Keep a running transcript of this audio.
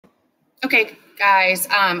Okay, guys,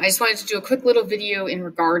 I just wanted to do a quick little video in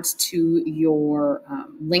regards to your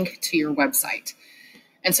link to your website.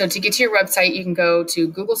 And so to get to your website, you can go to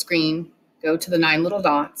Google Screen, go to the 9 little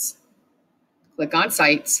dots, click on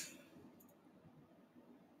Sites.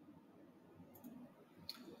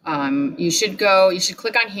 You should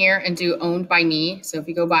click on here and do Owned by Me. So if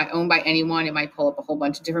you go by Owned by Anyone, it might pull up a whole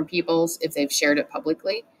bunch of different people's if they've shared it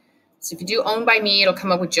publicly. So if you do Owned by Me, it'll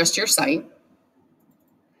come up with just your site.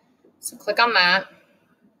 So click on that.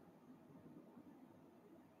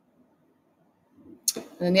 And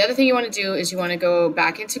then the other thing you want to do is you want to go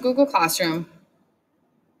back into Google Classroom,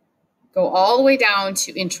 go all the way down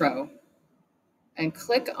to Intro, and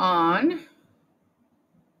click on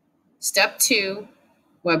Step 2,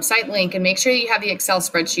 Website Link, and make sure you have the Excel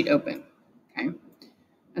spreadsheet open. Okay.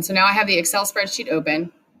 And so now I have the Excel spreadsheet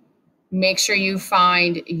open. Make sure you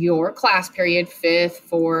find your class period, 5th,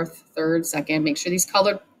 4th, 3rd, 2nd. Make sure these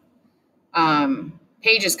colored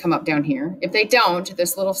pages come up down here. If they don't,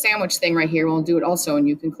 this little sandwich thing right here will do it also, and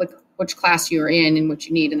you can click which class you're in and what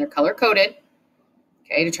you need, and they're color coded,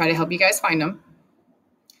 okay, to try to help you guys find them.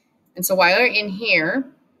 And so while you're in here,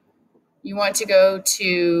 you want to go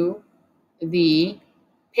to the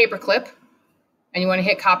paperclip, and you want to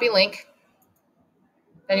hit copy link.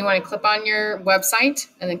 Then you want to click on your website,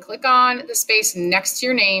 and then click on the space next to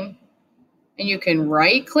your name, and you can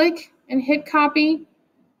right click and hit copy.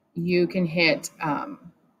 You can hit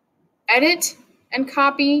edit and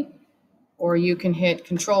copy, or you can hit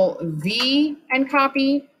Control V and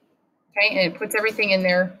copy, okay, and it puts everything in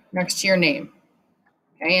there next to your name,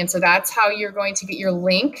 okay, and so that's how you're going to get your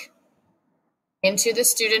link into the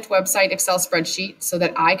student website Excel spreadsheet so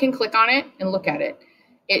that I can click on it and look at it.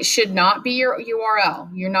 It should not be your URL.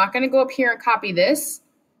 You're not going to go up here and copy this,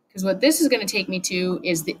 because what this is going to take me to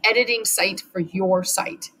is the editing site for your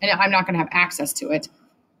site, and I'm not going to have access to it.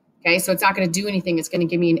 Okay, so it's not going to do anything. It's going to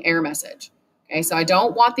give me an error message. Okay, so I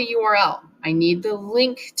don't want the URL. I need the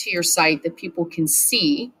link to your site that people can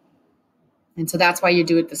see. And so that's why you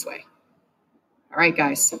do it this way. All right,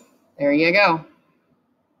 guys, there you go.